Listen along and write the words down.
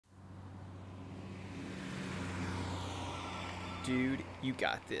Dude, you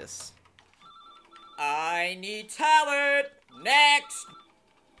got this. I need talent! Next!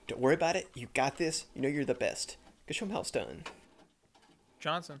 Don't worry about it. You got this. You know you're the best. Go show 'em how it's done.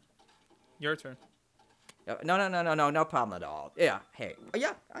 Johnson, your turn. No problem at all. Yeah, hey.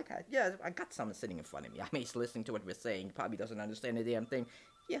 Yeah, okay. Yeah, I got someone sitting in front of me. I mean, he's listening to what we're saying. He probably doesn't understand the damn thing.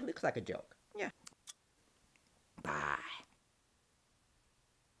 Yeah, looks like a joke. Yeah. Bye.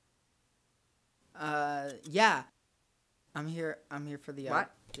 Yeah. I'm here for the,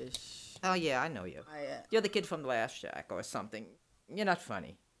 What? dish. Oh, yeah, I know you. You're the kid from the last shack or something. You're not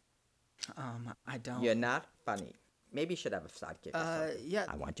funny. I don't. You're not funny. Maybe you should have a sidekick or something. Yeah.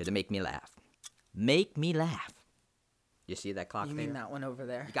 I want you to make me laugh. Make me laugh. You see that clock You there? mean that one over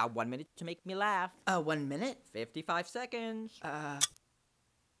there? You got 1 minute to make me laugh. 1 minute? 55 seconds.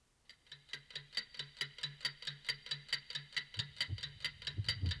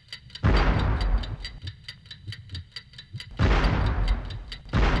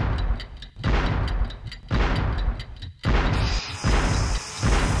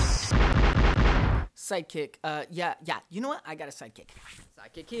 Sidekick. Yeah. You know what? I got a sidekick.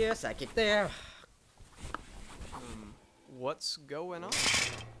 Sidekick here, sidekick there. What's going on?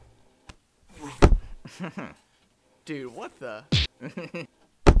 Dude, what the?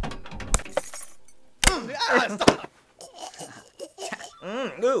 Stop!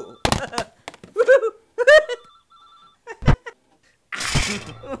 Ooh.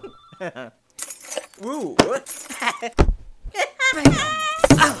 Ooh.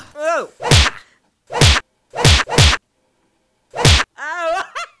 Oh. Ow.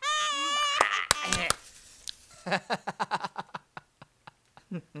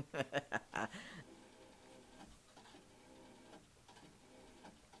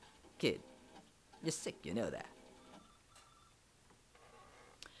 Kid, you're sick, you know that.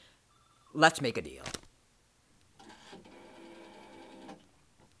 Let's make a deal.